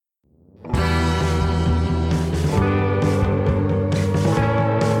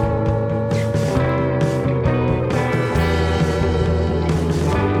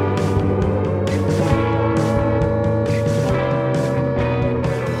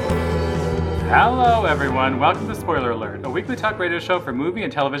Hello, everyone. Welcome to Spoiler Alert, a weekly talk radio show for movie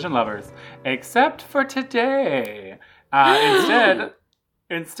and television lovers. Except for today. Instead,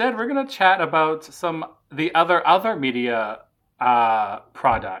 we're going to chat about the other media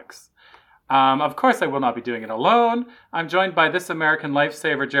products. Of course, I will not be doing it alone. I'm joined by This American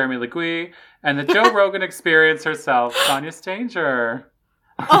Lifesaver, Jeremy Legui, and the Joe Rogan Experience herself, Sonia Stanger.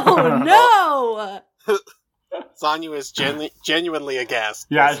 Oh, no! Sonia is genuinely aghast.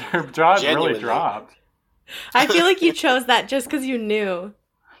 Yeah, her jaw really dropped. I feel like you chose that just because you knew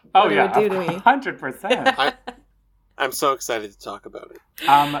what it would do to me. 100%. I'm so excited to talk about it.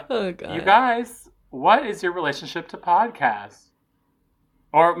 Oh, God. You guys, what is your relationship to podcasts?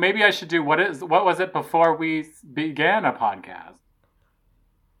 Or maybe I should do, what was it before we began a podcast?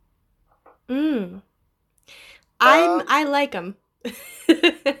 I like them.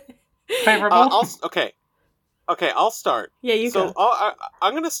 Favorable? Okay, I'll start. Yeah, you go. So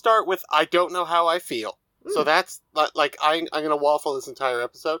I'm going to start with I don't know how I feel. So that's, like, I'm going to waffle this entire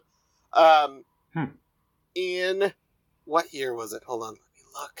episode. In, what year was it? Hold on, let me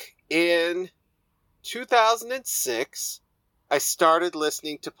look. In 2006, I started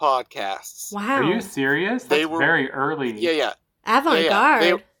listening to podcasts. Wow. Are you serious? That's very early. Yeah. Avant-garde.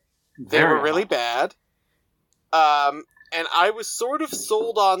 Yeah. They were really bad. And I was sort of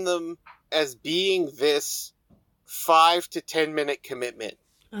sold on them as being this 5 to 10 minute commitment.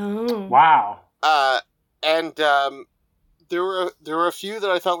 Oh. Wow. And there were a few that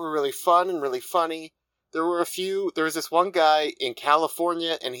I thought were really fun and really funny. There was this one guy in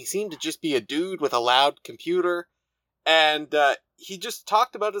California, and he seemed to just be a dude with a loud computer. And he just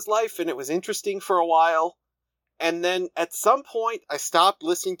talked about his life, and it was interesting for a while. And then at some point, I stopped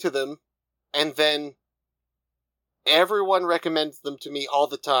listening to them, and then everyone recommends them to me all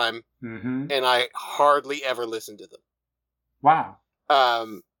the time, and I hardly ever listen to them. Wow.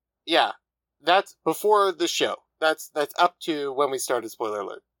 Yeah, that's before the show. That's up to when we started Spoiler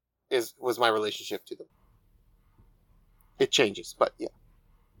Alert. Was my relationship to them. It changes, but yeah.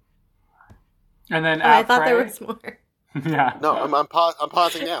 And then I thought there was more. Yeah. No, I'm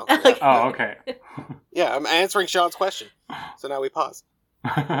pausing now. Okay. Oh, okay. Yeah, I'm answering Sean's question. So now we pause.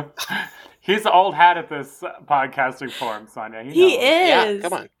 He's the old hat at this podcasting forum, Sonia. He is. Yeah,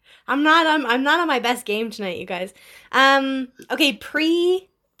 come on. I'm not on my best game tonight, you guys. Okay, pre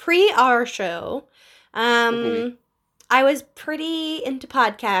our show, I was pretty into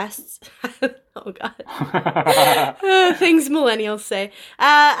podcasts. Oh, God. Things millennials say.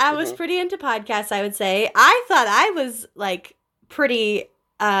 I was pretty into podcasts, I would say. I thought I was, like, pretty,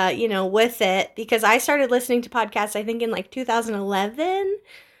 with it, because I started listening to podcasts, I think, in, like, 2011.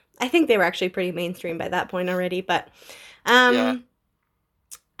 I think they were actually pretty mainstream by that point already, but, Yeah.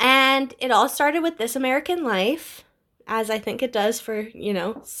 And it all started with This American Life, as I think it does for,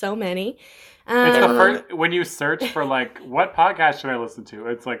 so many. It's the first, when you search for, like, what podcast should I listen to?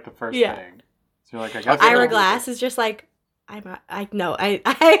 It's, like, the first thing. So you're like, I guess. Ira Glass is just like, I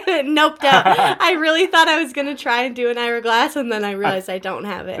noped out. I really thought I was going to try and do an Ira Glass, and then I realized I don't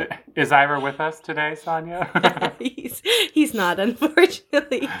have it. Is Ira with us today, Sonia? He's not,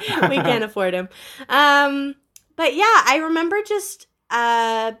 unfortunately. We can't afford him. But yeah, I remember just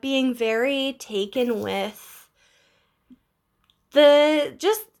being very taken with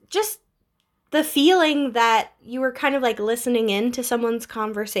just the feeling that you were kind of like listening in to someone's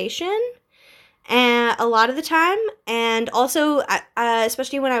conversation a lot of the time. And also,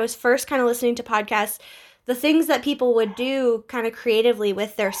 especially when I was first kind of listening to podcasts, the things that people would do kind of creatively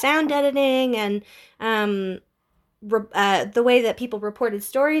with their sound editing and the way that people reported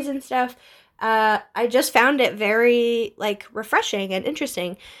stories and stuff, I just found it very, like, refreshing and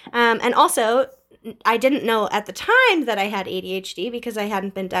interesting. And also, I didn't know at the time that I had ADHD because I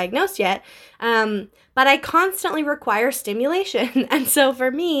hadn't been diagnosed yet. But I constantly require stimulation. And so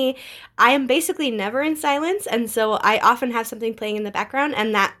for me, I am basically never in silence. And so I often have something playing in the background,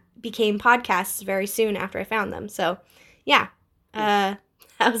 and that became podcasts very soon after I found them. So yeah, that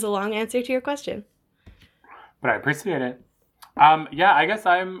was a long answer to your question. But I appreciate it. Yeah, I guess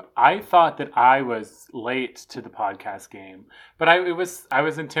I thought that I was late to the podcast game, but I was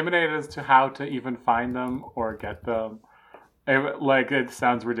intimidated as to how to even find them or get them. It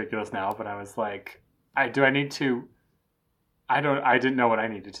sounds ridiculous now, but I was like, I didn't know what I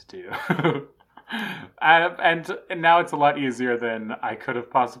needed to do. And now it's a lot easier than I could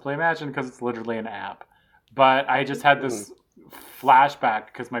have possibly imagined because it's literally an app. But I just had this flashback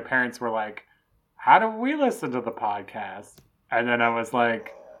because my parents were like, how do we listen to the podcast? And then I was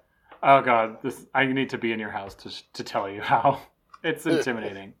like, oh God, I need to be in your house to tell you how. It's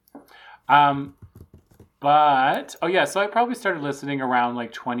intimidating. But, oh yeah, so I probably started listening around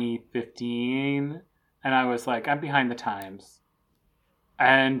like 2015, and I was like, I'm behind the times.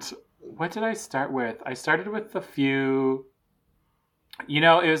 And what did I start with? I started with a few,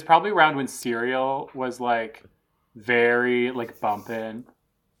 it was probably around when Serial was like very like bumping.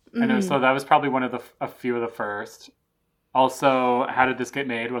 And so that was probably one of a few of the first. Also, How Did This Get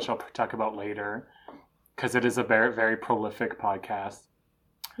Made, which I'll talk about later, because it is a very, very prolific podcast.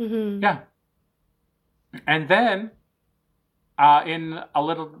 Mm-hmm. Yeah. And then, in a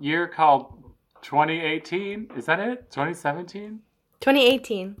little year called 2018, is that it? 2017?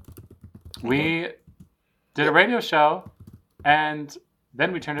 2018. We did a radio show, and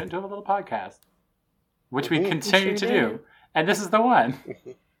then we turned it into a little podcast, which we continue to do. And this is the one.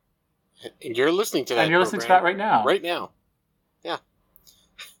 And you're listening to that. And you're listening to that right now. Right now. Yeah.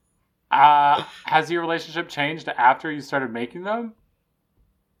 Has your relationship changed after you started making them?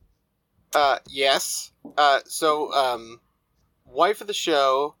 Yes. So, wife of the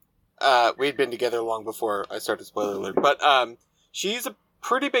show, we'd been together long before I started, spoiler alert, but, she's a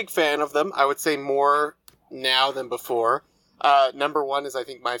pretty big fan of them. I would say more now than before. Number one is, I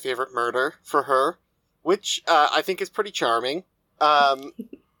think, My Favorite Murder for her, which, I think is pretty charming.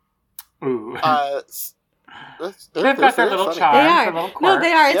 Ooh. They've got their little funny. charm. They are. Their little No,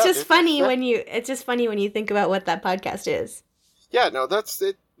 they are. It's Yeah, just funny when you think about what that podcast is. Yeah, no, that's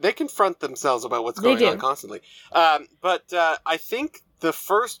it. They confront themselves about what's They going do. on constantly. But I think the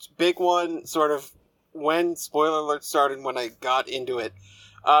first big one, sort of, when spoiler alert started, when I got into it,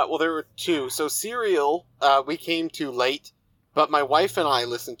 well, there were two. So Serial, we came to late, but my wife and I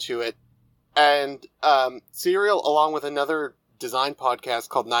listened to it, and Serial, along with another design podcast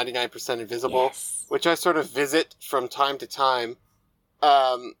called 99% Invisible, Yes. which I sort of visit from time to time.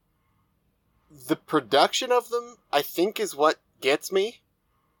 The production of them, I think, is what gets me.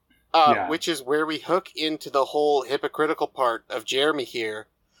 Which is where we hook into the whole hypocritical part of Jeremy here.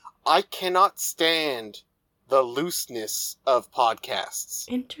 I cannot stand the looseness of podcasts.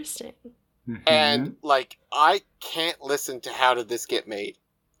 Interesting. Mhm. And, like, I can't listen to How Did This Get Made?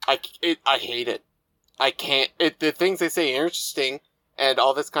 I hate it. I can't. The things they say are interesting and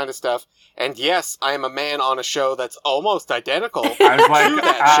all this kind of stuff. And yes, I am a man on a show that's almost identical I was like, to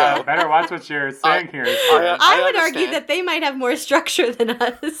that show. better watch what you're saying here. I would argue understand. that they might have more structure than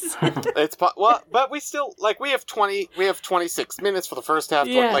us. But we still, like, we have 26 minutes for the first half.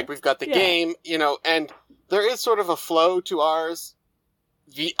 Yeah. Like, we've got the Yeah. game, and there is sort of a flow to ours.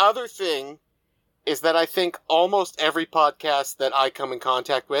 The other thing is that I think almost every podcast that I come in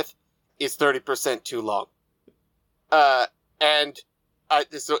contact with is 30% too long. And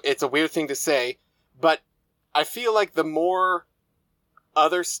it's a weird thing to say, but I feel like the more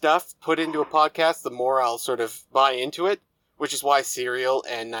other stuff put into a podcast, the more I'll sort of buy into it, which is why Serial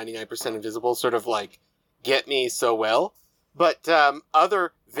and 99% Invisible sort of, like, get me so well. But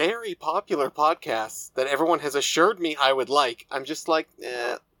other very popular podcasts that everyone has assured me I would like, I'm just like,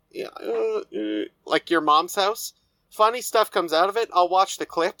 like Your Mom's House. Funny stuff comes out of it. I'll watch the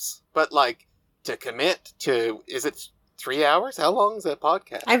clips, but, like, to commit to, is it 3 hours? How long is that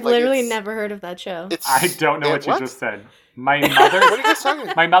podcast? I've Like, literally it's- never heard of that show. It's, I don't know what you just said. My mother's What are you guys talking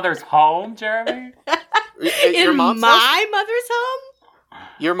about? my mother's home, Jeremy. Your In Mom's House? my mother's home?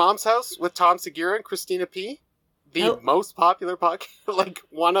 Your Mom's House with Tom Segura and Christina P. The Oh. most popular podcast, like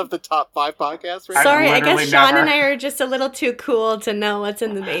one of the top 5 podcasts right I've Sorry, I literally guess Sean never- and I are just a little too cool to know what's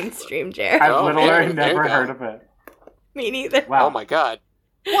in the mainstream, Jared. I've Oh, literally there you never go. heard of it. Me neither. Wow. Oh my god.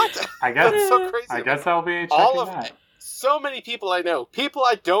 What? I guess That's so crazy. I guess I'll be checking All of that. So many people I know, people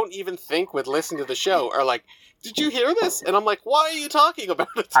I don't even think would listen to the show, are like, "Did you hear this?" And I'm like, "Why are you talking about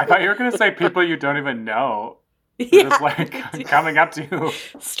it?" I thought you were gonna say people you don't even know. They're Yeah. just like coming up to you.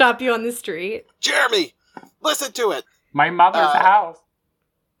 Stop you on the street. Jeremy, listen to it. My mother's house.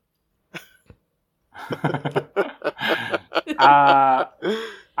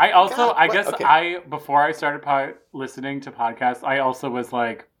 I also, God, I what? guess Okay. before I started listening to podcasts, I also was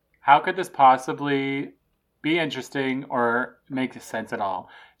like, how could this possibly be interesting or make sense at all?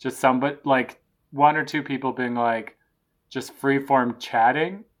 Just like one or two people being like, just freeform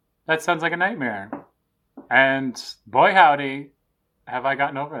chatting? That sounds like a nightmare. And boy howdy, have I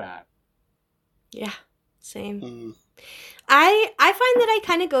gotten over that. Yeah, same. Mm. I find that I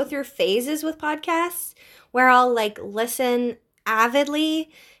kind of go through phases with podcasts where I'll like listen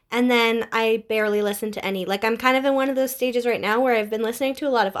avidly and then I barely listen to any. Like I'm kind of in one of those stages right now where I've been listening to a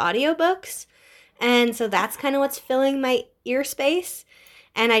lot of audiobooks. And so that's kind of what's filling my ear space.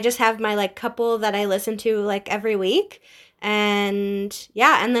 And I just have my like couple that I listen to like every week. And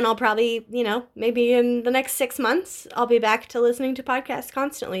yeah, and then I'll probably, maybe in the next 6 months, I'll be back to listening to podcasts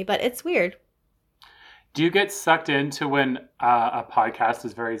constantly. But it's weird. Do you get sucked into when a podcast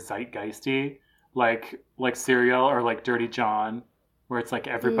is very zeitgeisty, like Serial or like Dirty John, where it's like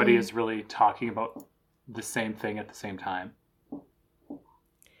everybody is really talking about the same thing at the same time?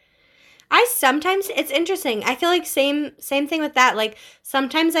 It's interesting. I feel like same thing with that. Like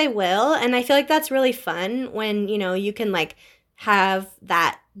sometimes I will, and I feel like that's really fun when, you can like have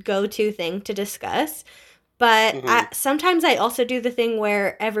that go-to thing to discuss. But sometimes I also do the thing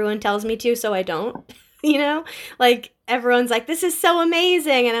where everyone tells me to, so I don't. Like everyone's like, "This is so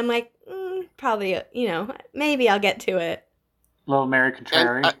amazing," and I'm like, probably, maybe I'll get to it. Little Mary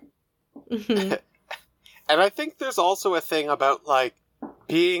Contrary. And I think there's also a thing about like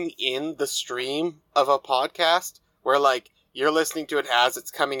being in the stream of a podcast where like you're listening to it as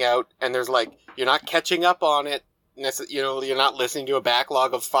it's coming out, and there's like you're not catching up on it. You're not listening to a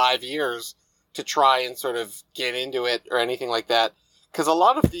backlog of 5 years to try and sort of get into it or anything like that. Because a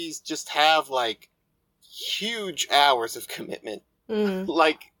lot of these just have like huge hours of commitment.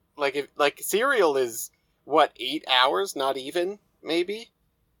 Like Serial is what, 8 hours? Not even, maybe.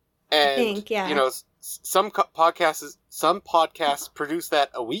 And I think, yeah. Some podcasts produce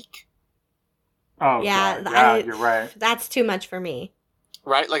that a week. Oh yeah, you're right. That's too much for me.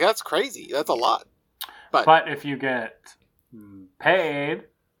 Right, like that's crazy. That's a lot. But if you get paid,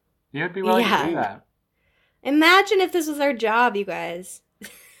 you'd be willing to do that. Imagine if this was our job, you guys.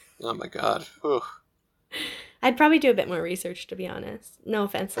 Oh my god. Ooh. I'd probably do a bit more research, to be honest. No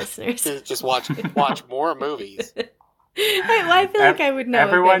offense, listeners. Just watch more movies. I feel like I would know a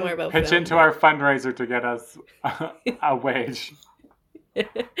bit more about Everyone pitch film. into our fundraiser to get us a wage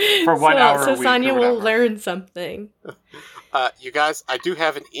for 1 hour a so week. Sonia or will whatever. learn something. You guys, I do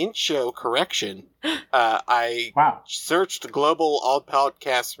have an in-show correction. I searched global all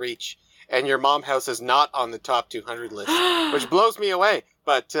podcasts reach, and your mom house is not on the top 200 list, which blows me away.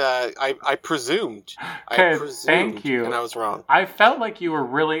 But I presumed. Okay, thank you. And I was wrong. I felt like you were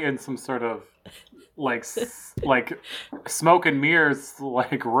really in some sort of like smoke and mirrors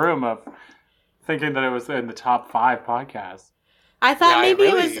like room of thinking that it was in the top 5 podcasts. I thought maybe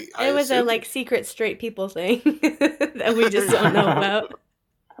it was a like secret straight people thing that we just don't know about.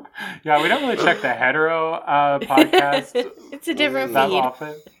 Yeah, we don't really check the hetero podcast. It's a different that feed.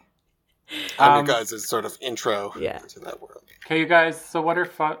 often. I'm your guys' sort of intro to that world. Okay, you guys. So, what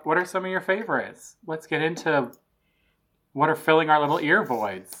are some of your favorites? Let's get into what are filling our little ear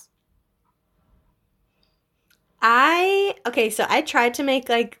voids. So I tried to make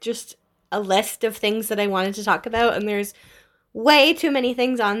like just a list of things that I wanted to talk about, and there's way too many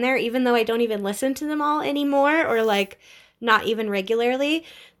things on there, even though I don't even listen to them all anymore, or like not even regularly.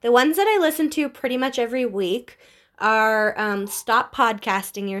 The ones that I listen to pretty much every week are Stop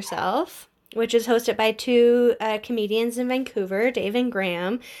Podcasting Yourself, which is hosted by 2 comedians in Vancouver, Dave and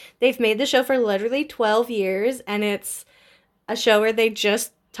Graham. They've made the show for literally 12 years, and it's a show where they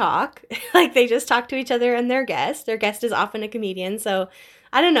just talk. Like, they just talk to each other and their guest. Their guest is often a comedian, so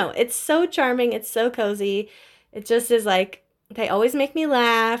I don't know. It's so charming. It's so cozy. It just is like, they always make me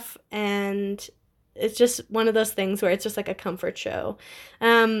laugh, and it's just one of those things where it's just like a comfort show.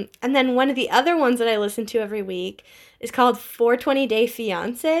 And then one of the other ones that I listen to every week is called 420 Day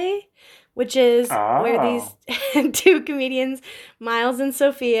Fiancé, which is where these 2 comedians, Miles and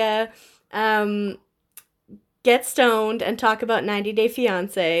Sophia, get stoned and talk about 90 Day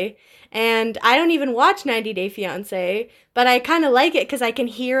Fiancé. And I don't even watch 90 Day Fiancé, but I kind of like it because I can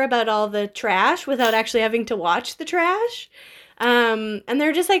hear about all the trash without actually having to watch the trash. And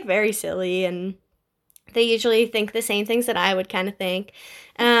they're just like very silly, and they usually think the same things that I would kind of think.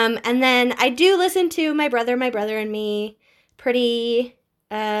 And then I do listen to My Brother and Me pretty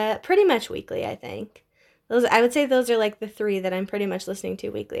much weekly, I think. I would say those are like the 3 that I'm pretty much listening to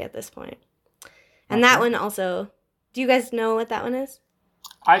weekly at this point. And that one also, do you guys know what that one is?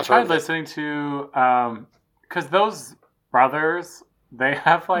 I tried listening to, because those brothers, they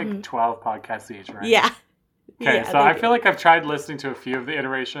have like 12 podcasts each, right? Yeah. Okay, yeah, so I feel like I've tried listening to a few of the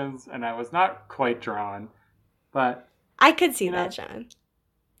iterations, and I was not quite drawn, but... I could see that, John.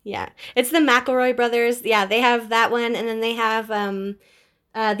 Yeah. It's the McElroy brothers. Yeah, they have that one, and then they have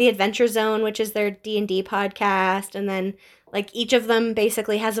The Adventure Zone, which is their D&D podcast, and then, like, each of them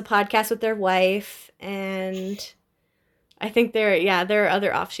basically has a podcast with their wife, and I think there are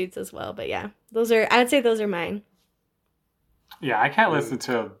other offshoots as well, but yeah. I would say those are mine. Yeah, I can't listen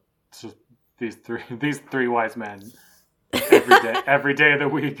to these three wise men every day of the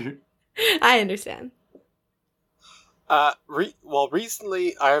week. I understand.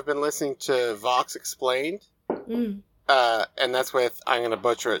 Recently I have been listening to Vox Explained, and that's with, I'm going to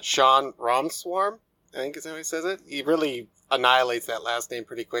butcher it, Sean Ramswarm. I think is how he says it. He really annihilates that last name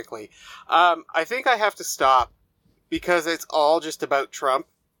pretty quickly. I think I have to stop because it's all just about Trump,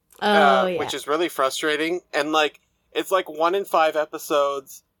 which is really frustrating. And like, it's like 1 in 5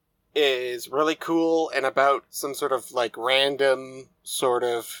 episodes is really cool and about some sort of like random sort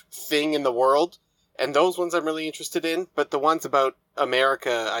of thing in the world. And those ones I'm really interested in. But the ones about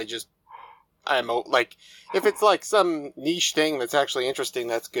America, I'm like, if it's like some niche thing that's actually interesting,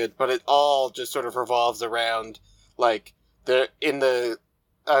 that's good. But it all just sort of revolves around like I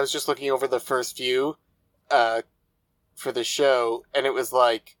was just looking over the first few, for the show, and it was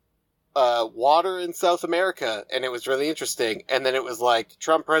like, water in South America, and it was really interesting. And then it was like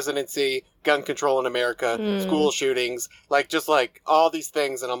Trump presidency, gun control in America, school shootings, like just like all these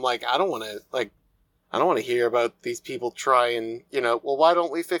things. And I'm like, I don't want to hear about these people trying, well, why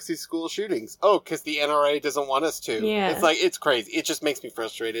don't we fix these school shootings? Oh, because the NRA doesn't want us to. Yeah. It's like, it's crazy. It just makes me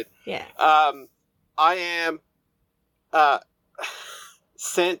frustrated. Yeah. I am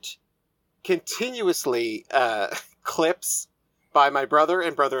sent continuously clips by my brother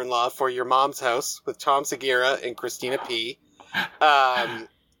and brother-in-law for Your Mom's House with Tom Segura and Christina P. You've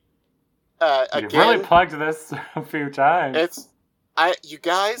Again, really plugged this a few times. You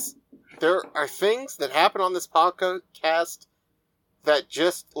guys, there are things that happen on this podcast that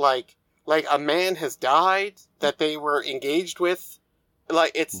just like a man has died that they were engaged with.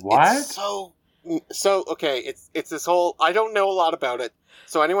 Like it's so okay. It's this whole. I don't know a lot about it,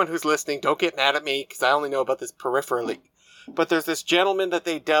 so anyone who's listening, don't get mad at me because I only know about this peripherally. But there's this gentleman that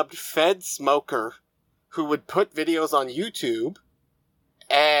they dubbed Fed Smoker, who would put videos on YouTube,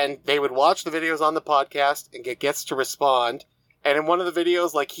 and they would watch the videos on the podcast and gets to respond. And in one of the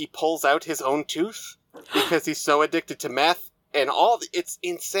videos, like, he pulls out his own tooth because he's so addicted to meth and it's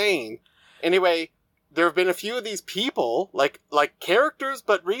insane. Anyway, there have been a few of these people, like characters,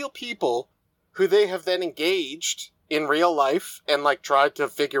 but real people, who they have then engaged in real life and, like, tried to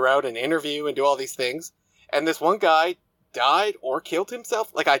figure out an interview and do all these things. And this one guy died or killed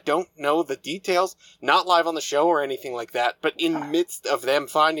himself. Like, I don't know the details, not live on the show or anything like that, but in midst of them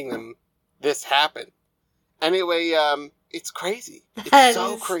finding them, this happened. Anyway, it's crazy. It's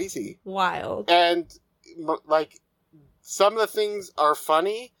so crazy. Wild. And, like, some of the things are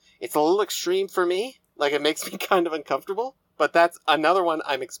funny. It's a little extreme for me. Like, it makes me kind of uncomfortable. But that's another one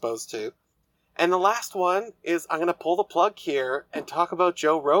I'm exposed to. And the last one is I'm going to pull the plug here and talk about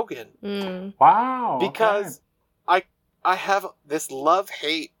Joe Rogan. Wow. Because I have this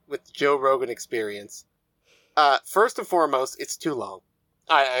love-hate with the Joe Rogan experience. First and foremost, it's too long.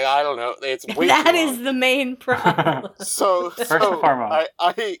 I don't know. It's way too long. That is the main problem. So First and foremost.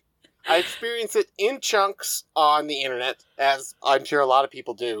 I experience it in chunks on the internet, as I'm sure a lot of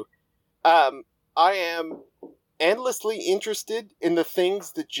people do. I am endlessly interested in the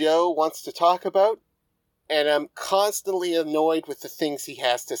things that Joe wants to talk about, and I'm constantly annoyed with the things he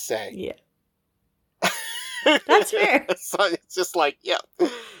has to say. Yeah. That's fair. So it's just like, yeah.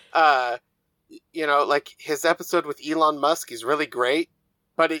 Like his episode with Elon Musk is really great,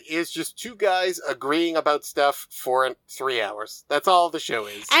 but it is just two guys agreeing about stuff for 3 hours. That's all the show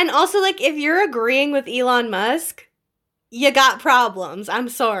is. And also, like, if you're agreeing with Elon Musk, you got problems. I'm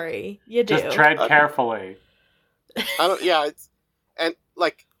sorry. You do. Just tread carefully. And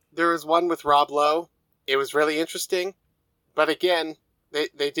like, there was one with Rob Lowe. It was really interesting, but again,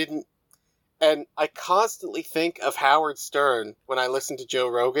 they didn't. And I constantly think of Howard Stern when I listen to Joe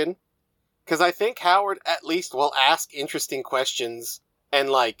Rogan, because I think Howard at least will ask interesting questions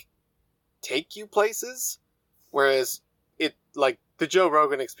and, like, take you places, whereas the Joe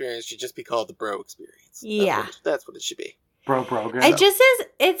Rogan experience should just be called the bro experience. Yeah. That's what it should be. Brogan.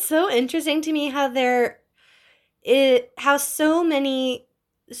 It's so interesting to me how so many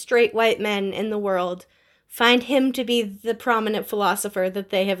straight white men in the world find him to be the prominent philosopher that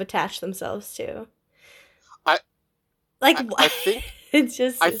they have attached themselves to. I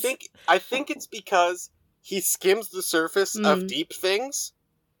think it's because he skims the surface of deep things,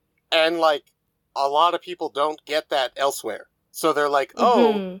 and like a lot of people don't get that elsewhere. So they're like,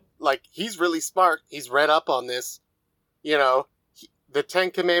 like he's really smart. He's read up on this. The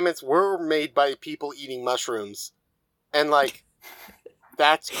 10 Commandments were made by people eating mushrooms, and like.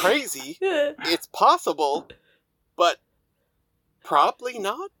 That's crazy. It's possible, but probably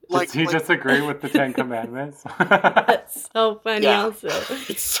not. Does he disagree with the 10 Commandments? That's so funny. Yeah. Also,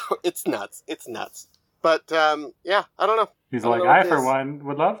 it's nuts. It's nuts. But I don't know. He's like, I for one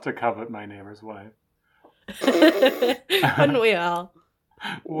would love to covet my neighbor's wife. Wouldn't we all?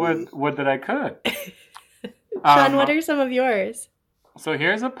 Would that I could. Sean, what are some of yours? So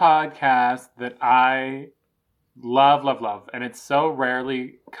here's a podcast that I Love, love, love. And it so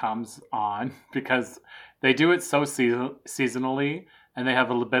rarely comes on because they do it so seasonally and they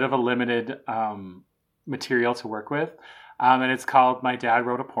have a bit of a limited material to work with. And it's called My Dad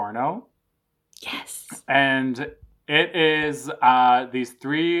Wrote a Porno. Yes. And it is these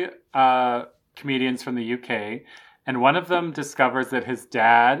three comedians from the UK. And one of them discovers that his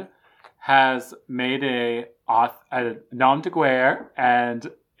dad has made a nom de guerre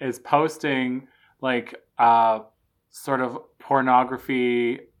and is posting like sort of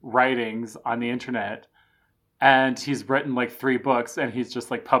pornography writings on the internet, and he's written like 3 books and he's just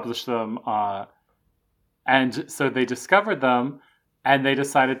like published them, and so they discovered them and they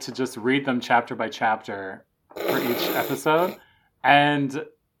decided to just read them chapter by chapter for each episode, and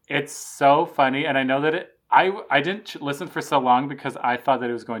it's so funny. And I know that I didn't listen for so long because I thought that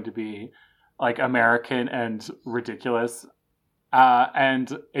it was going to be like American and ridiculous.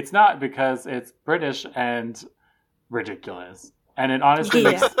 And it's not, because it's British and ridiculous. And it honestly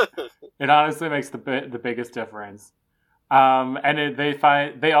makes the biggest difference. And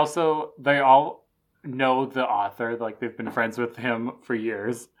they all know the author, like they've been friends with him for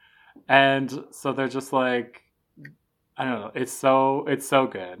years. And so they're just like, I don't know, it's so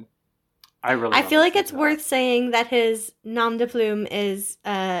good. I feel like it's worth saying that his nom de plume is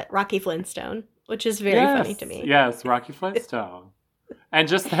Rocky Flintstone, which is very funny to me. Yes, Rocky Flintstone. And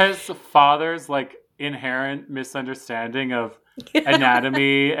just his father's like inherent misunderstanding of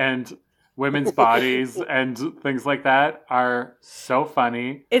anatomy and women's bodies and things like that are so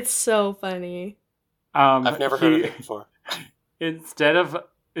funny. It's so funny. I've never heard of it before. Instead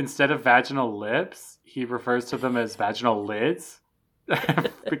of vaginal lips, he refers to them as vaginal lids.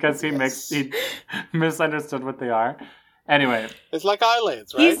 Because he misunderstood what they are. Anyway, it's like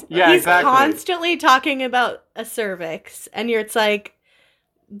eyelids, right? He's exactly. Constantly talking about a cervix, and it's like,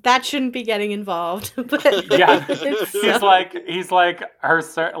 that shouldn't be getting involved. But yeah, he's like her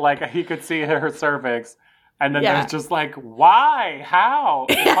like he could see her cervix, and then there's just like, why, how,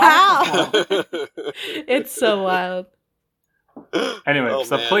 how? It's so wild. Anyway,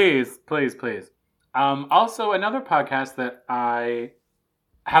 please. Also, another podcast that I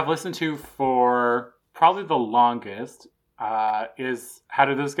have listened to for probably the longest is How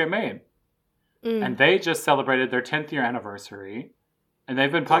Did This Get Made? And they just celebrated their 10th year anniversary. And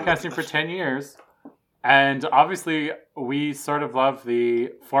they've been podcasting for 10 years. And obviously, we sort of love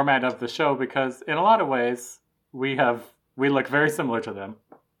the format of the show because in a lot of ways, we look very similar to them.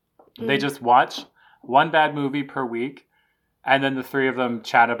 They just watch one bad movie per week. And then the three of them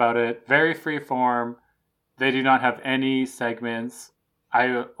chat about it. Very free form. They do not have any segments.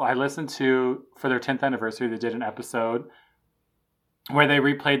 I listened to, for their 10th anniversary, they did an episode where they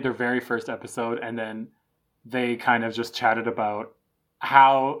replayed their very first episode. And then they kind of just chatted about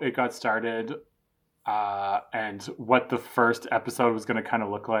how it got started and what the first episode was going to kind of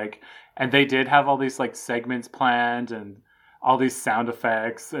look like. And they did have all these like segments planned and all these sound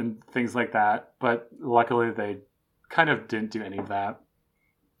effects and things like that. But luckily they kind of didn't do any of that.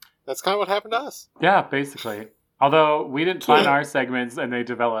 That's kind of what happened to us. Yeah, basically. Although we didn't plan our segments and they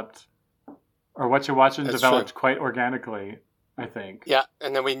developed, or What You Watching developed quite organically, I think. Yeah,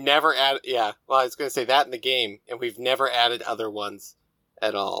 and then we never added, well, I was going to say that in the game, and we've never added other ones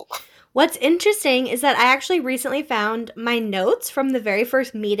at all. What's interesting is that I actually recently found my notes from the very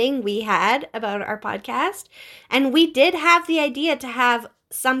first meeting we had about our podcast, and we did have the idea to have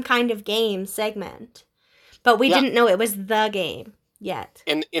some kind of game segment. But we didn't know it was the game yet.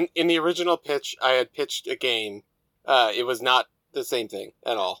 In the original pitch, I had pitched a game. It was not the same thing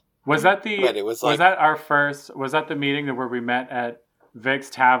at all. Was that the meeting where we met at Vic's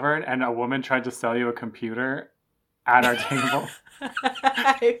Tavern and a woman tried to sell you a computer at our table?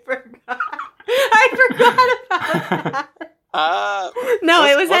 I forgot about that. No,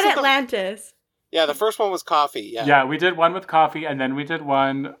 it was at Atlantis. Yeah, the first one was coffee. Yeah, we did one with coffee, and then we did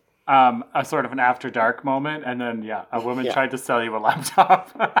one, a sort of an after dark moment, and then a woman tried to sell you a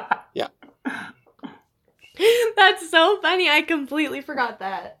laptop. Yeah. That's so funny. I completely forgot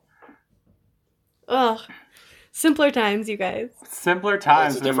that. Ugh. Simpler times, you guys. Simpler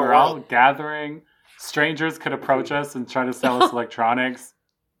times when we were all gathering. Strangers could approach us and try to sell us electronics.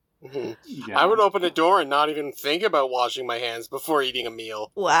 Mm-hmm. Yeah. I would open a door and not even think about washing my hands before eating a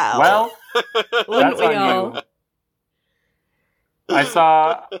meal. Wow. Well, that's on you. I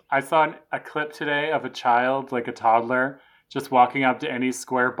saw a clip today of a child, like a toddler, just walking up to any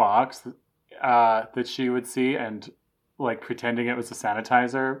square box that she would see and like pretending it was a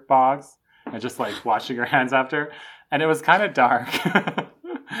sanitizer box and just like washing her hands after. And it was kind of dark.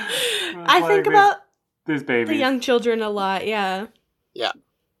 I think about these babies. The young children a lot, yeah. Yeah.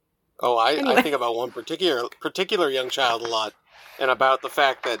 Oh, I Anyway. think about one particular young child a lot, and about the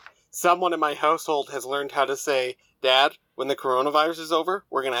fact that someone in my household has learned how to say, "Dad, when the coronavirus is over,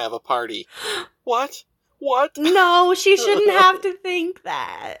 we're gonna have a party." What? What? No, she shouldn't have to think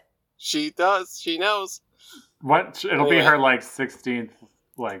that. She does. She knows. What? It'll be Anyway. her like 16th,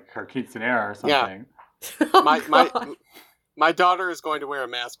 like her quinceanera or something. Oh, My daughter is going to wear a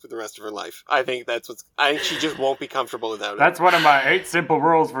mask for the rest of her life. I think I think she just won't be comfortable without it. That's one of my 8 simple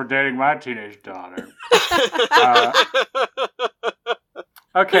rules for dating my teenage daughter.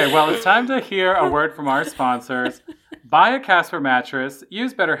 Okay, well, it's time to hear a word from our sponsors. Buy a Casper mattress,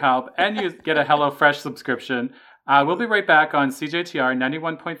 use BetterHelp, and get a HelloFresh subscription. We'll be right back on CJTR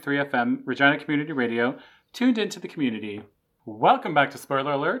 91.3 FM, Regina Community Radio, tuned into the community. Welcome back to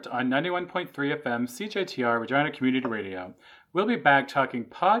Spoiler Alert on 91.3 FM, CJTR, Regina Community Radio. We'll be back talking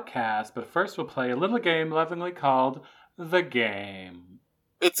podcasts, but first we'll play a little game lovingly called The Game.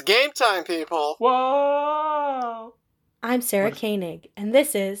 It's game time, people. Whoa! I'm Sarah Koenig, and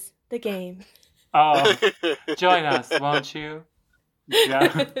this is The Game. Oh, join us, won't you?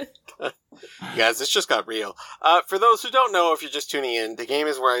 Yeah. Guys, this just got real. For those who don't know, if you're just tuning in, the game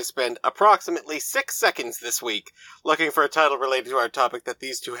is where I spend approximately 6 seconds this week looking for a title related to our topic that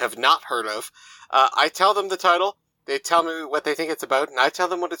these two have not heard of. I tell them the title, they tell me what they think it's about, and I tell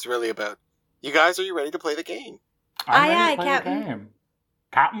them what it's really about. You guys, are you ready to play the game? I'm ready Aye, to play Captain. the game.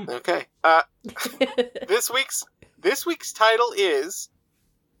 Captain? Okay. This week's title is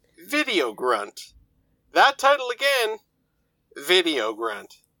Video Grunt. That title again, Video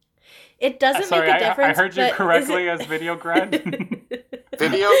Grunt. It doesn't Sorry, make a difference. I heard you but correctly as Video Grunt.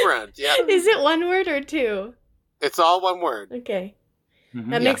 Video Grunt, yeah. Is it one word or two? It's all one word. Okay.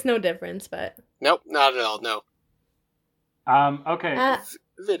 Mhm. That Yeah. makes no difference, but. Nope, not at all, no. Okay.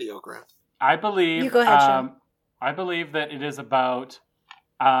 Video Grunt. I believe. You go ahead, Sean. I believe that it is about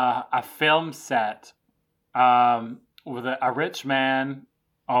a film set. With a rich man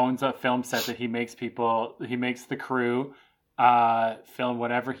owns a film set that he makes the crew film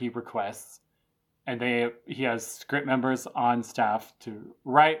whatever he requests, and he has script members on staff to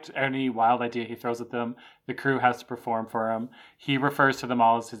write any wild idea he throws at them. The crew has to perform for him. He refers to them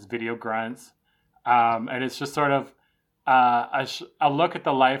all as his video grunts, and it's just sort of a look at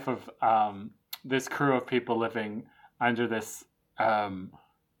the life of this crew of people living under this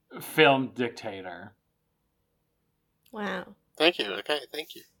film dictator. Wow. Thank you, okay,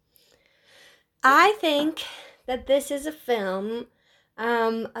 thank you. I think that this is a film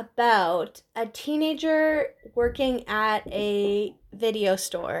about a teenager working at a video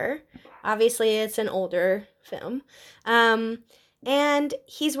store. Obviously, it's an older film. And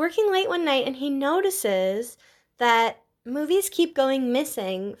he's working late one night and he notices that movies keep going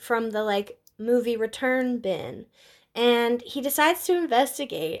missing from the movie return bin. And he decides to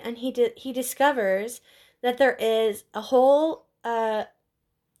investigate, and he discovers that there is a whole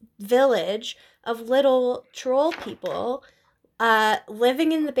village of little troll people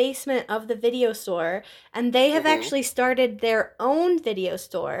living in the basement of the video store, and they have actually started their own video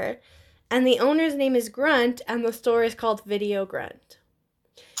store, and the owner's name is Grunt, and the store is called Video Grunt.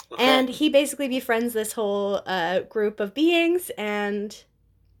 Okay. And he basically befriends this whole group of beings, and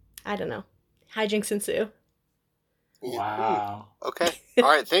I don't know, hijinks ensue. Wow. Okay. All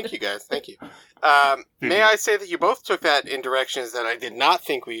right. Thank you, guys. Thank you. May I say that you both took that in directions that I did not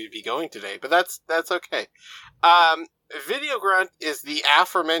think we would be going today, but that's okay. Video Grunt is the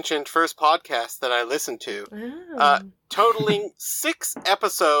aforementioned first podcast that I listened to, Oh. totaling 6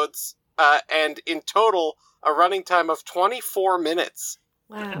 episodes, and in total a running time of 24 minutes.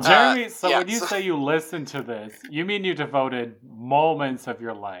 Wow. Jeremy, so yeah, when you say you listened to this, you mean you devoted moments of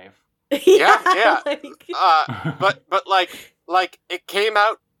your life. Yeah. like- But like it came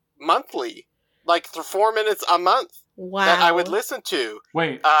out monthly, like 4 minutes a month wow. that I would listen to.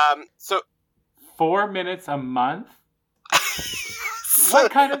 Wait, So 4 minutes a month?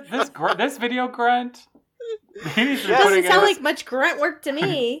 What kind of this video grunt? He needs to be Yes. putting Doesn't in sound his- like much grunt work to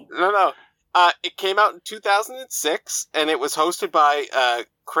me. No. It came out in 2006, and it was hosted by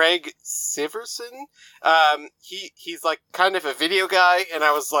Craig Siverson. He's like kind of a video guy, and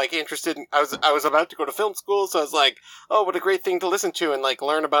I was like interested. I was about to go to film school, so I was like, oh, what a great thing to listen to and like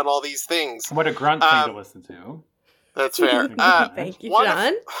learn about all these things. What a grunt thing to listen to. That's fair. Thank you, one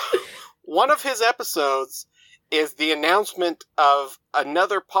John. One of his episodes is the announcement of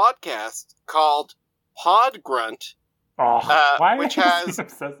another podcast called Pod Grunt, Oh, why which are you has- so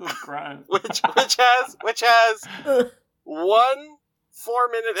obsessed with grunt? which has one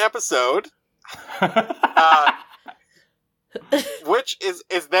 4-minute episode, which is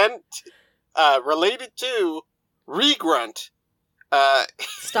then related to Regrunt,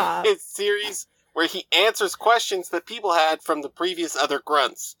 Stop. his series where he answers questions that people had from the previous other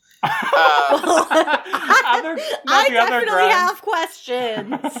grunts. I definitely have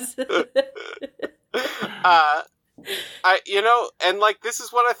questions. And like this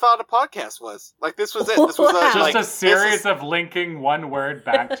is what I thought a podcast was. Like this was it. This was Wow. Just a series of linking one word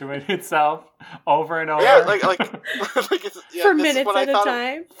back to it itself over and over. Yeah, like for minutes at a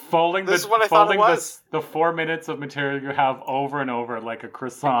time. Folding this is what I thought it was. the 4 minutes of material you have over and over like a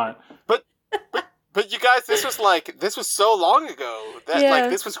croissant. But you guys, this was so long ago that like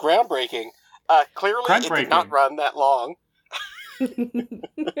this was groundbreaking. Clearly, it did not run that long. But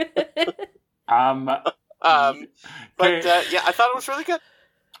I thought it was really good.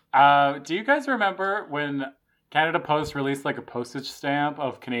 Do you guys remember when Canada Post released like a postage stamp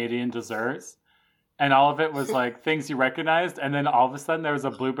of Canadian desserts, and all of it was like things you recognized, and then all of a sudden there was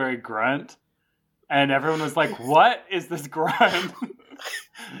a blueberry grunt, and everyone was like, "What is this grunt?"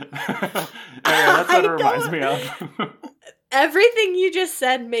 That's what it reminds me of. Everything you just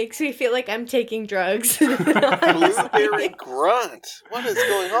said makes me feel like I'm taking drugs. Blueberry grunt. What is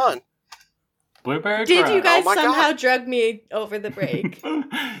going on? Blueberry Did grunt. you guys somehow drug me over the break? Do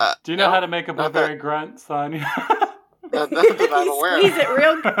you know how to make a blueberry grunt, Sonia? Not that I'm aware of. Squeeze it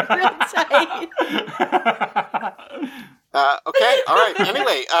real tight. Okay, all right.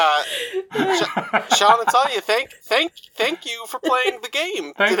 Anyway, Sean and Sonia, thank you for playing the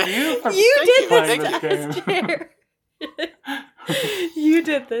game. Thank today. you for playing this game. You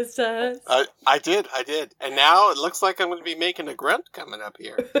did this to us. I did, and now it looks like I'm going to be making a grunt coming up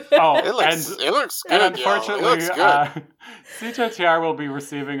here. Oh, it looks good. And unfortunately, it looks good. CJTR will be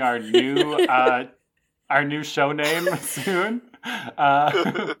receiving our new show name soon.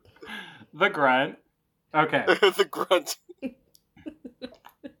 The Grunt. Okay. The Grunt.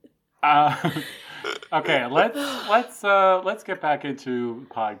 Okay, let's get back into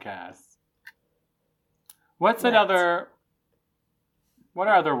podcasts. What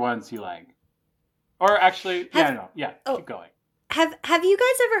are other ones you like? Or actually, keep going. Have you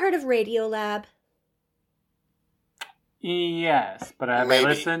guys ever heard of Radiolab? Yes, but have I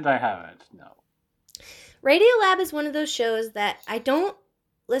listened? I haven't. No. Radiolab is one of those shows that I don't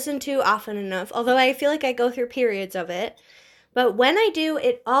listen to often enough, although I feel like I go through periods of it. But when I do,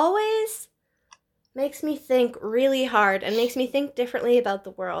 it always makes me think really hard and makes me think differently about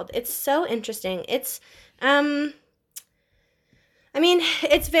the world. It's so interesting. It's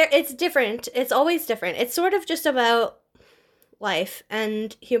it's different. It's always different. It's sort of just about life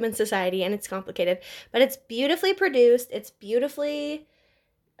and human society, and it's complicated. But it's beautifully produced. It's beautifully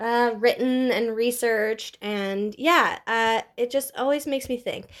written and researched, and it just always makes me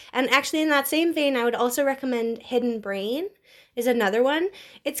think. And actually, in that same vein, I would also recommend Hidden Brain is another one.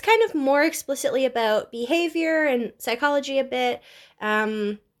 It's kind of more explicitly about behavior and psychology a bit,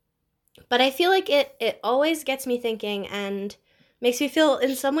 but I feel like it always gets me thinking and makes me feel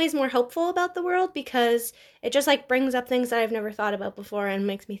in some ways more hopeful about the world, because it just like brings up things that I've never thought about before and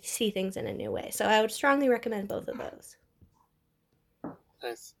makes me see things in a new way. So I would strongly recommend both of those.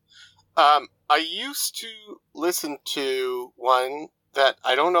 Nice. I used to listen to one that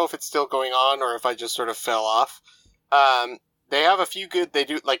I don't know if it's still going on or if I just sort of fell off. They have a few good, they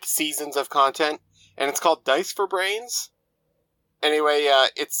do like seasons of content, and it's called Dice for Brains. Anyway,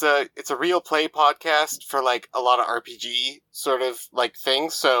 it's a real play podcast for like a lot of RPG sort of like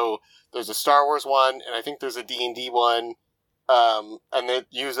things. So there's a Star Wars one, and I think there's a D&D one, and they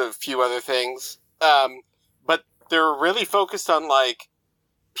use a few other things. But they're really focused on like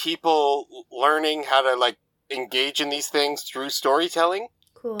people learning how to like engage in these things through storytelling.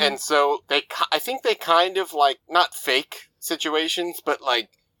 Cool. And so I think they kind of like not fake situations, but like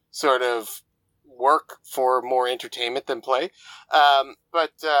sort of work for more entertainment than play.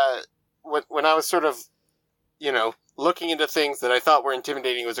 But when I was sort of, looking into things that I thought were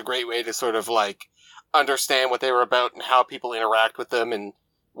intimidating, was a great way to sort of like understand what they were about and how people interact with them and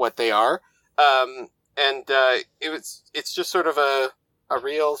what they are. It's just sort of a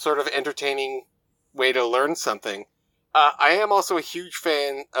real sort of entertaining way to learn something. I am also a huge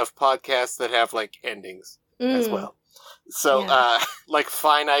fan of podcasts that have like endings as well. So, like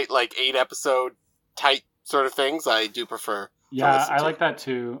finite, like 8 episode tight sort of things, I do prefer. Yeah, I like that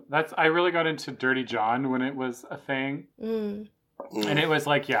too. I really got into Dirty John when it was a thing. And it was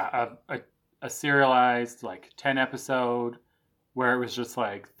like, a serialized like 10 episode where it was just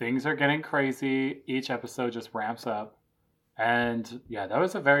like things are getting crazy. Each episode just ramps up. And yeah, that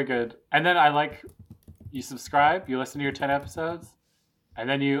was a very good. And then I like, you subscribe, you listen to your 10 episodes, and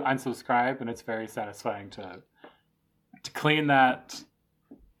then you unsubscribe, and it's very satisfying to clean that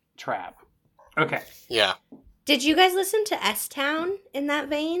trap. Okay. Yeah. Did you guys listen to S-Town in that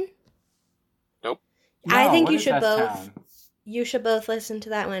vein? Nope. I think what you is should S-Town? both. You should both listen to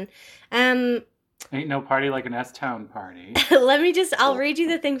that one. Ain't no party like an S-Town party. I'll read you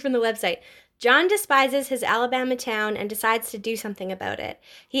the thing from the website. John despises his Alabama town and decides to do something about it.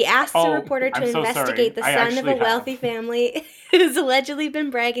 He asks a reporter to I'm so investigate the sorry. son of a wealthy family who's allegedly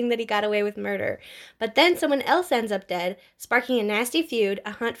been bragging that he got away with murder. But then someone else ends up dead, sparking a nasty feud,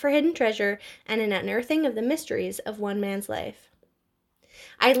 a hunt for hidden treasure, and an unearthing of the mysteries of one man's life.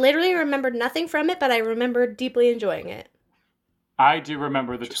 I literally remembered nothing from it, but I remember deeply enjoying it. I do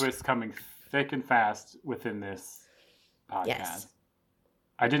remember the twist coming thick and fast within this podcast. Yes.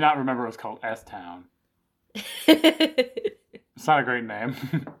 I did not remember it was called S-Town. It's not a great name.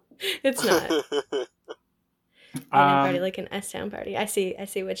 It's not. Party like an S-Town party. I see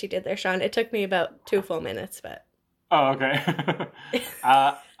what you did there, Sean. It took me about 2 full minutes, but... Oh, okay.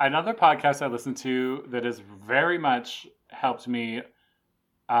 Another podcast I listened to that has very much helped me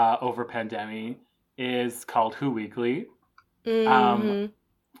over pandemic is called Who Weekly. Mm-hmm.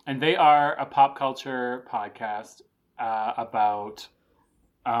 And they are a pop culture podcast about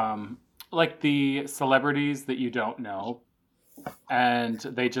like the celebrities that you don't know, and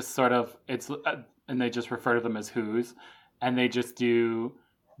they just sort of and they just refer to them as who's, and they just do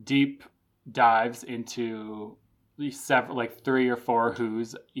deep dives into several, like 3 or 4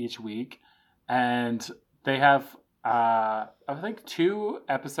 who's each week, and they have I think 2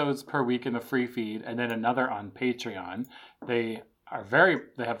 episodes per week in the free feed, and then another on Patreon. They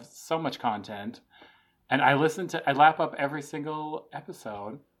have so much content, and I lap up every single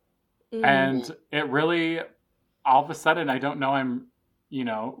episode, and it really, all of a sudden, I don't know, I'm,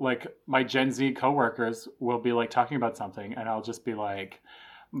 like my Gen Z coworkers will be like talking about something, and I'll just be like,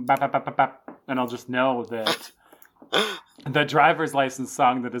 bap, bap, bap, bap, bap, and I'll just know that the driver's license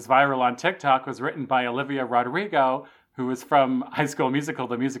song that is viral on TikTok was written by Olivia Rodrigo, who is from High School Musical,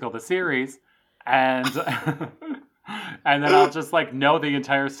 the series, and and then I'll just like know the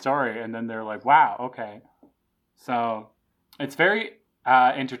entire story, and then they're like, wow, okay. So it's very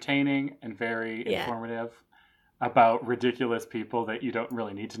entertaining and very informative about ridiculous people that you don't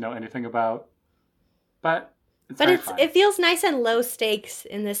really need to know anything about. But it feels nice and low stakes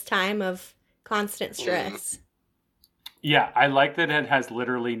in this time of constant stress. Yeah, I like that it has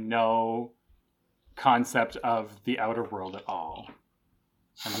literally no concept of the outer world at all.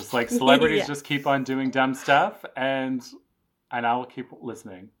 I'm just like, celebrities just keep on doing dumb stuff, and I'll keep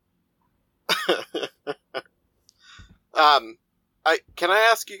listening. Can I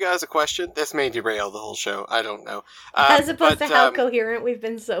ask you guys a question? This may derail the whole show. I don't know. As opposed to how coherent we've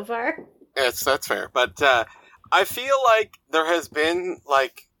been so far. Yes, that's fair. But I feel like there has been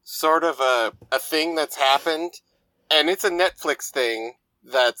like sort of a thing that's happened, and it's a Netflix thing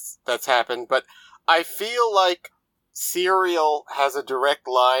that's happened. But I feel like Serial has a direct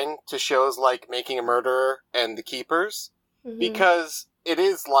line to shows like Making a Murderer and The Keepers, because it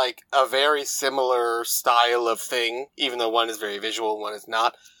is like a very similar style of thing, even though one is very visual, one is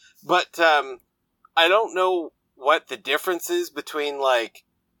not. But I don't know what the difference is between like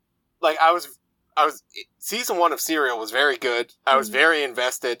I was season 1 of Serial was very good. I was very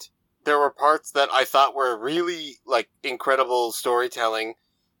invested. There were parts that I thought were really like incredible storytelling,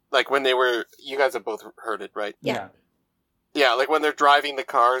 like when you guys have both heard it, right? Yeah. Yeah, like when they're driving the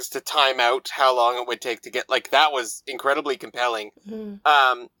cars to time out how long it would take to get, like, that was incredibly compelling.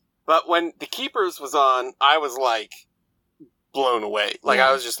 But when The Keepers was on, I was, like, blown away. Like,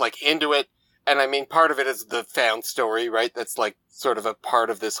 I was just, like, into it. And I mean, part of it is the found story, right? That's, like, sort of a part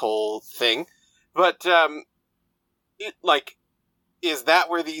of this whole thing. But, is that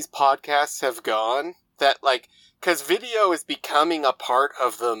where these podcasts have gone? That, like, because video is becoming a part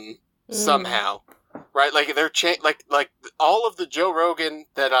of them somehow. Right, like they're like all of the Joe Rogan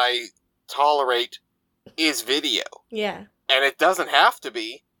that I tolerate is video. Yeah, and it doesn't have to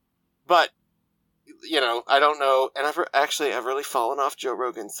be, but I don't know. And I've really fallen off Joe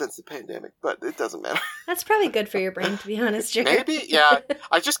Rogan since the pandemic, but it doesn't matter. That's probably good for your brain, to be honest. Jared. Maybe, yeah.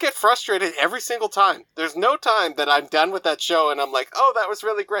 I just get frustrated every single time. There's no time that I'm done with that show and I'm like, oh, that was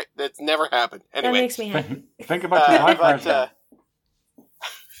really great. That's never happened. Anyway, that makes me happy. Think about your life version.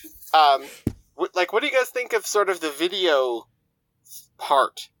 Like, what do you guys think of sort of the video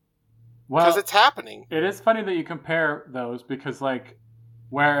part? Well, because it's happening. It is funny that you compare those, because, like,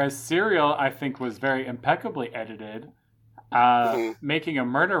 whereas Serial, I think, was very impeccably edited, Making a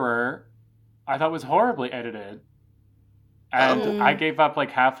Murderer, I thought was horribly edited. And I gave up, like,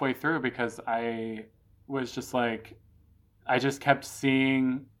 halfway through because I was just, like, I just kept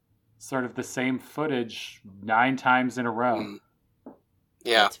seeing sort of the same footage 9 times in a row.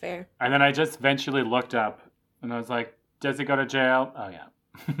 Yeah. That's fair. And then I just eventually looked up And I was like, does he go to jail? Oh,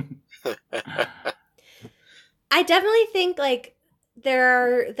 yeah. I definitely think like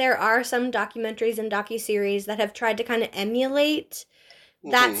there are some documentaries and docuseries that have tried to kind of emulate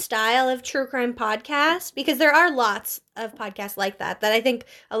that style of true crime podcast, because there are lots of podcasts like that I think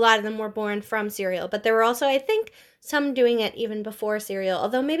a lot of them were born from Serial, but there were also, I think, some doing it even before Serial,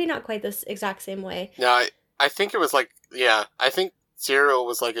 although maybe not quite this exact same way. No, I think it was like, yeah, I think Serial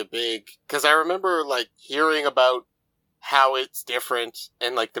was like a big, because I remember like hearing about how it's different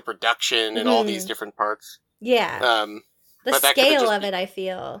and like the production and all these different parts. Yeah. The scale of it, I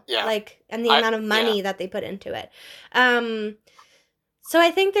feel. Yeah. Like, and the amount of money that they put into it. So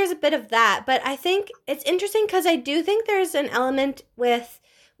I think there's a bit of that, but I think it's interesting because I do think there's an element with,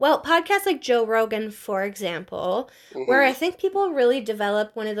 well, podcasts like Joe Rogan, for example, where I think people really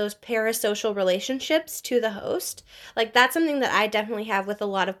develop one of those parasocial relationships to the host. Like, that's something that I definitely have with a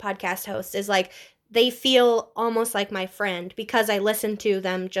lot of podcast hosts, is like, they feel almost like my friend because I listen to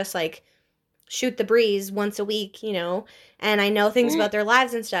them just like shoot the breeze once a week, you know, and I know things about their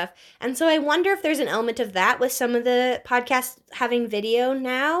lives and stuff. And so I wonder if there's an element of that with some of the podcasts having video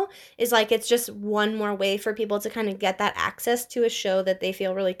now, is like it's just one more way for people to kind of get that access to a show that they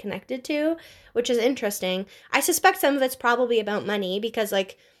feel really connected to, which is interesting. I suspect some of it's probably about money because,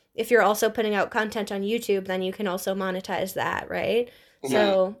 like, if you're also putting out content on YouTube, then you can also monetize that, right? Mm-hmm.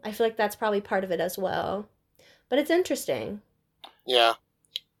 So I feel like that's probably part of it as well. But it's interesting. Yeah.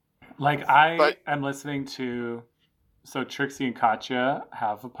 Like, I am listening to, so Trixie and Katya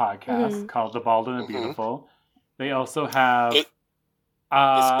have a podcast called The Bald and the Beautiful. They also have... is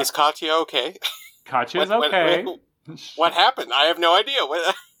Katya okay? Katya's okay. What happened? I have no idea.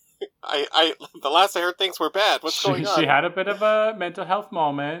 The last I heard, things were bad. What's going on? She had a bit of a mental health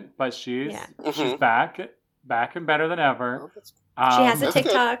moment, but she's back and better than ever. She has a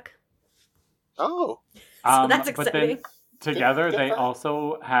TikTok. Oh. So that's exciting. But then together they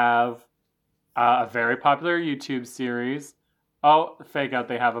also have a very popular YouTube series. Oh, fake out,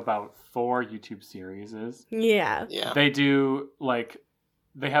 they have about 4 YouTube series. Yeah. They do, like,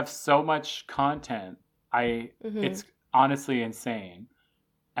 they have so much content. It's honestly insane.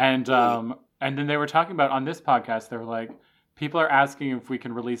 And then they were talking about on this podcast, they were like, people are asking if we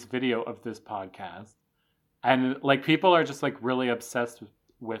can release video of this podcast. And like people are just like really obsessed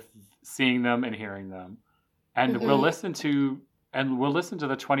with seeing them and hearing them. And we'll listen to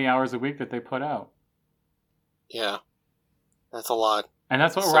the 20 hours a week that they put out. Yeah. That's a lot. And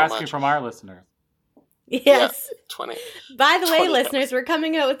that's what we're asking from our listeners. Yes. Yeah, 20. By the way, listeners, we're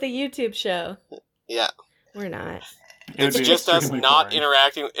coming out with a YouTube show. Yeah. We're not. It's just us not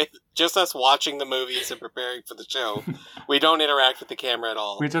interacting. It's just us watching the movies and preparing for the show. We don't interact with the camera at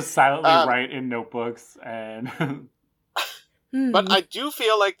all. We just silently write in notebooks and... But I do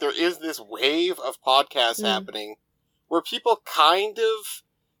feel like there is this wave of podcasts happening where people kind of,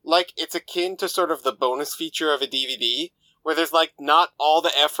 like, it's akin to sort of the bonus feature of a DVD, where there's, like, not all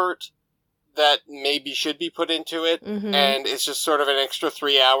the effort that maybe should be put into it, and it's just sort of an extra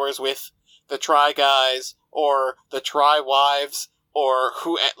 3 hours with the Try Guys, or the Try Wives, or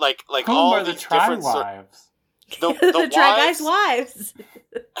who all are these the Try different... Wives? The Try Guys' wives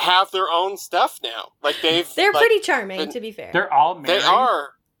have their own stuff now. Like they're pretty charming, to be fair. They're all married. They are,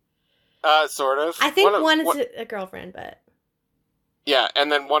 sort of. I think one is a girlfriend, but yeah, and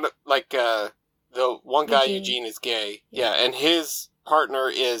then one the one guy Eugene is gay. Yeah, and his partner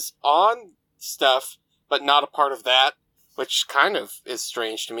is on stuff, but not a part of that, which kind of is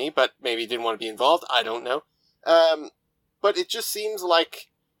strange to me. But maybe didn't want to be involved. I don't know. But it just seems like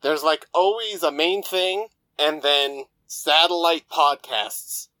there's like always a main thing. And then satellite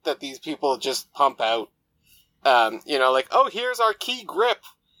podcasts that these people just pump out. Like, oh, here's our key grip.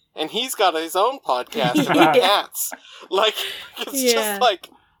 And he's got his own podcast about cats. Like, it's just like,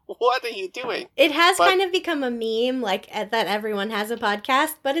 what are you doing? It has kind of become a meme, like, that everyone has a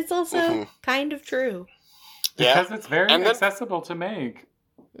podcast, but it's also kind of true. Because it's very accessible to make.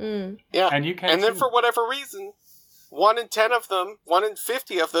 Yeah. And you can. And then for whatever reason, 1 in 10 of them, 1 in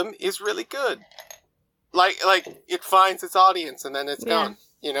 50 of them is really good. Like it finds its audience and then it's gone.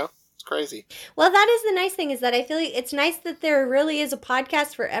 You know, it's crazy. Well, that is the nice thing, is that I feel like it's nice that there really is a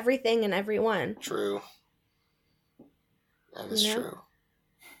podcast for everything and everyone. True. That is true.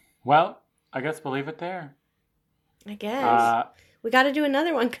 Well, I guess we'll leave it there. I guess. We got to do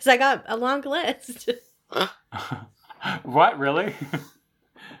another one because I got a long list. What, really?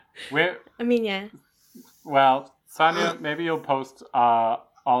 I mean, yeah. Well, Sonia, maybe you'll post all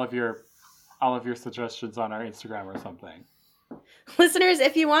of your suggestions on our Instagram or something. Listeners,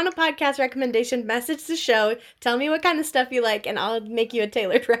 if you want a podcast recommendation, message the show. Tell me what kind of stuff you like, and I'll make you a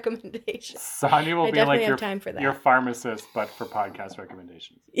tailored recommendation. Sonia will I be definitely like have time for that. your pharmacist, but for podcast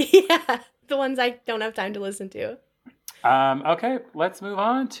recommendations. Yeah, the ones I don't have time to listen to. Okay, let's move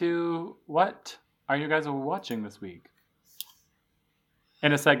on to what are you guys watching this week?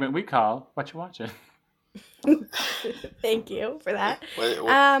 In a segment we call What You Watching. Thank you for that.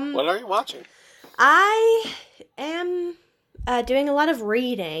 What are you watching? I am doing a lot of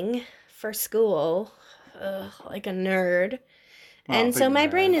reading for school, like a nerd. And so my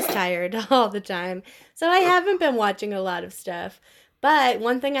brain is tired all the time. So I haven't been watching a lot of stuff. But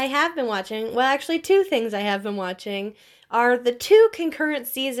one thing I have been watching, well, actually two things I have been watching, are the 2 concurrent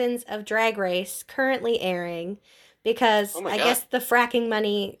seasons of Drag Race currently airing. Because I guess the fracking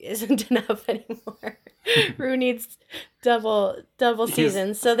money isn't enough anymore. Rue needs double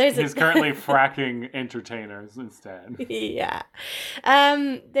seasons. So he's currently fracking entertainers instead. Yeah.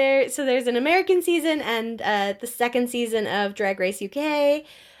 There's an American season and the second season of Drag Race UK.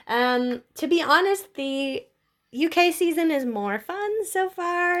 To be honest, the UK season is more fun so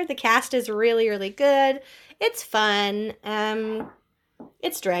far. The cast is really, really good. It's fun.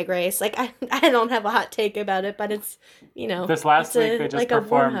 It's Drag Race. Like, I don't have a hot take about it, but it's, This last week they just like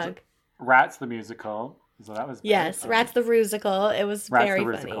performed Rats the Musical. So that was good. Yes, Rats the Rusical. It was Rats very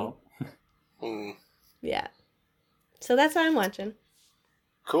the funny. Mm. Yeah. So that's what I'm watching.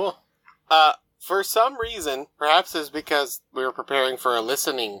 Cool. For some reason, perhaps it's because we were preparing for a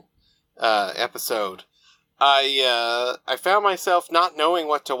listening episode, I found myself not knowing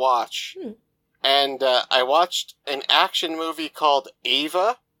what to watch. And I watched an action movie called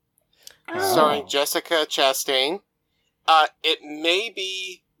Ava, starring Jessica Chastain. It may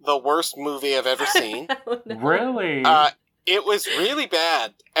be the worst movie I've ever seen. Oh, no. Really? It was really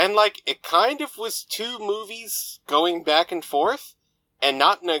bad. And, it kind of was 2 movies going back and forth, and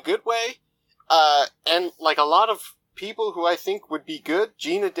not in a good way. And, a lot of people who I think would be good,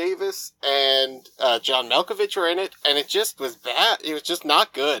 Gina Davis and John Malkovich were in it, and it just was bad. It was just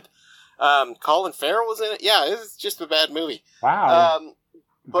not good. Colin Farrell was in it. Yeah, it was just a bad movie. Wow.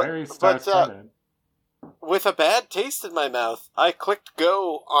 Very star-studded. With a bad taste in my mouth, I clicked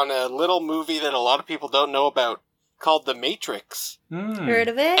go on a little movie that a lot of people don't know about called The Matrix. Heard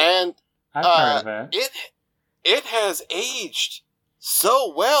of it? And I've heard of it. It has aged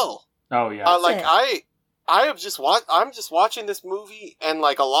so well. Oh yeah. I'm just watching this movie, and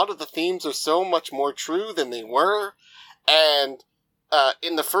a lot of the themes are so much more true than they were, and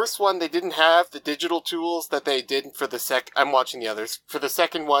in the first one, they didn't have the digital tools that they did for the I'm watching the others. For the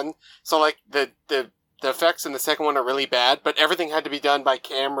second one, so, the effects in the second one are really bad, but everything had to be done by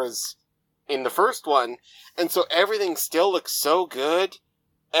cameras in the first one, and so everything still looks so good,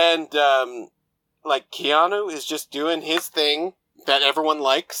 and, Keanu is just doing his thing that everyone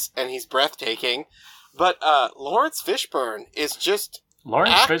likes, and he's breathtaking, but, Lawrence Fishburne is just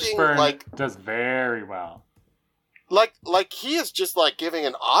Fishburne does very well. He is just, giving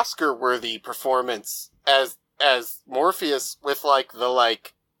an Oscar-worthy performance as Morpheus with,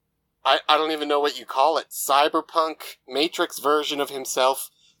 I don't even know what you call it, cyberpunk Matrix version of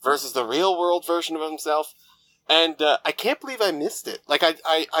himself versus the real-world version of himself. And, I can't believe I missed it.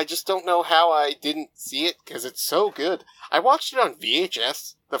 I just don't know how I didn't see it, because it's so good. I watched it on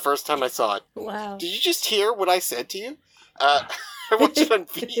VHS the first time I saw it. Wow. Did you just hear what I said to you? I watched it on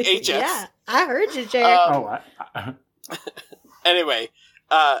VHS. Yeah, I heard you, Jared. Anyway,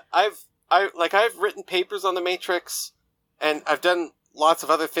 I've written papers on the Matrix, and I've done lots of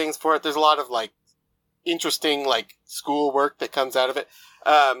other things for it. There's a lot of interesting school work that comes out of it.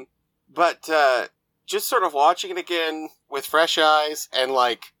 But just sort of watching it again with fresh eyes, and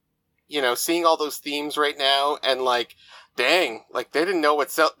seeing all those themes right now, and dang, they didn't know what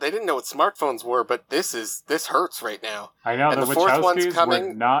smartphones were, but this hurts right now. I know, and the Wachowskis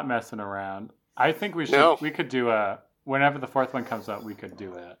were not messing around. I think we could do whenever the 4th one comes out, we could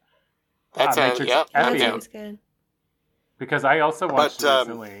do it. That sounds good. Because I also watched it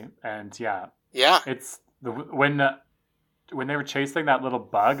recently, and yeah, it's when they were chasing that little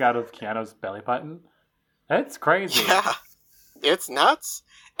bug out of Keanu's belly button. It's crazy. Yeah, it's nuts,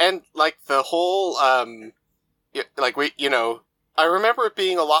 and the whole I remember it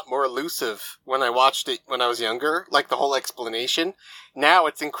being a lot more elusive when I watched it when I was younger, the whole explanation. Now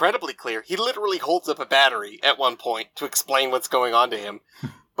it's incredibly clear. He literally holds up a battery at one point to explain what's going on to him.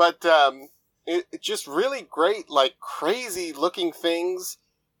 But it's just really great, crazy looking things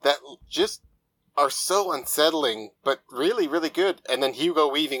that just are so unsettling, but really, really good. And then Hugo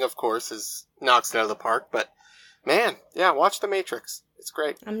Weaving, of course, knocks it out of the park. But man, yeah, watch The Matrix. It's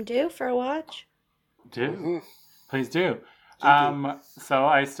great. I'm due for a watch. Do. Mm-hmm. Please do. So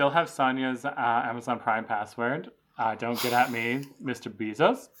I still have Sonia's Amazon Prime password. Don't get at me, Mr.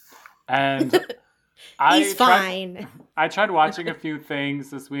 Bezos. And He's fine. I tried watching a few things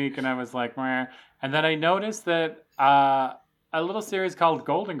this week, and I was like, meh. And then I noticed that a little series called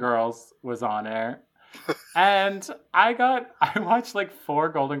Golden Girls was on air. And I watched like 4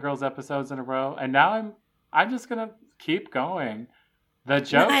 Golden Girls episodes in a row, and now I'm just gonna keep going. The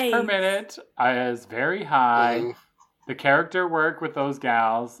jokes per minute is very high. The character work with those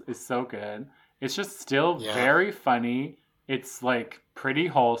gals is so good. It's just still very funny. It's like pretty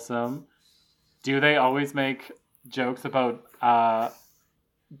wholesome. Do they always make jokes about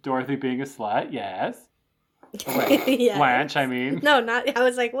Dorothy being a slut? Yes. Yes. Blanche, I mean. No, not. I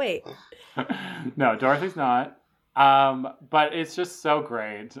was like, wait. No, Dorothy's not. But it's just so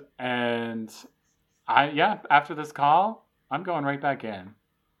great. And after this call, I'm going right back in.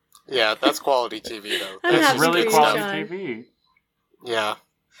 Yeah, that's quality TV though. It's really quality Sean. TV. Yeah.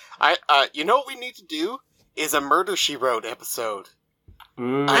 You know what we need to do is a Murder, She Wrote episode.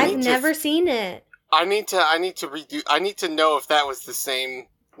 Ooh. I've never seen it. I need to redo. I need to know if that was the same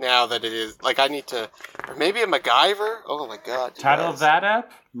now that it is. Like, I need to, or maybe a MacGyver. Oh my god! Title of that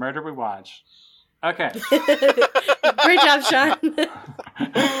app: Murder We Watch. Okay. Great job, Sean.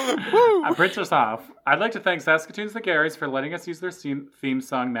 Bridge us off. I'd like to thank Saskatoon's The Garys for letting us use their theme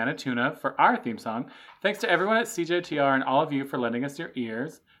song Manituna for our theme song. Thanks to everyone at CJTR and all of you for lending us your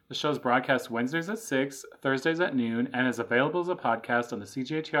ears. The show's broadcast Wednesdays at 6, Thursdays at noon, and is available as a podcast on the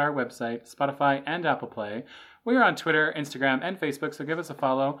CJTR website, Spotify, and Apple Play. We are on Twitter, Instagram, and Facebook, so give us a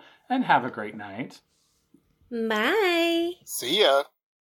follow, and have a great night. Bye. See ya.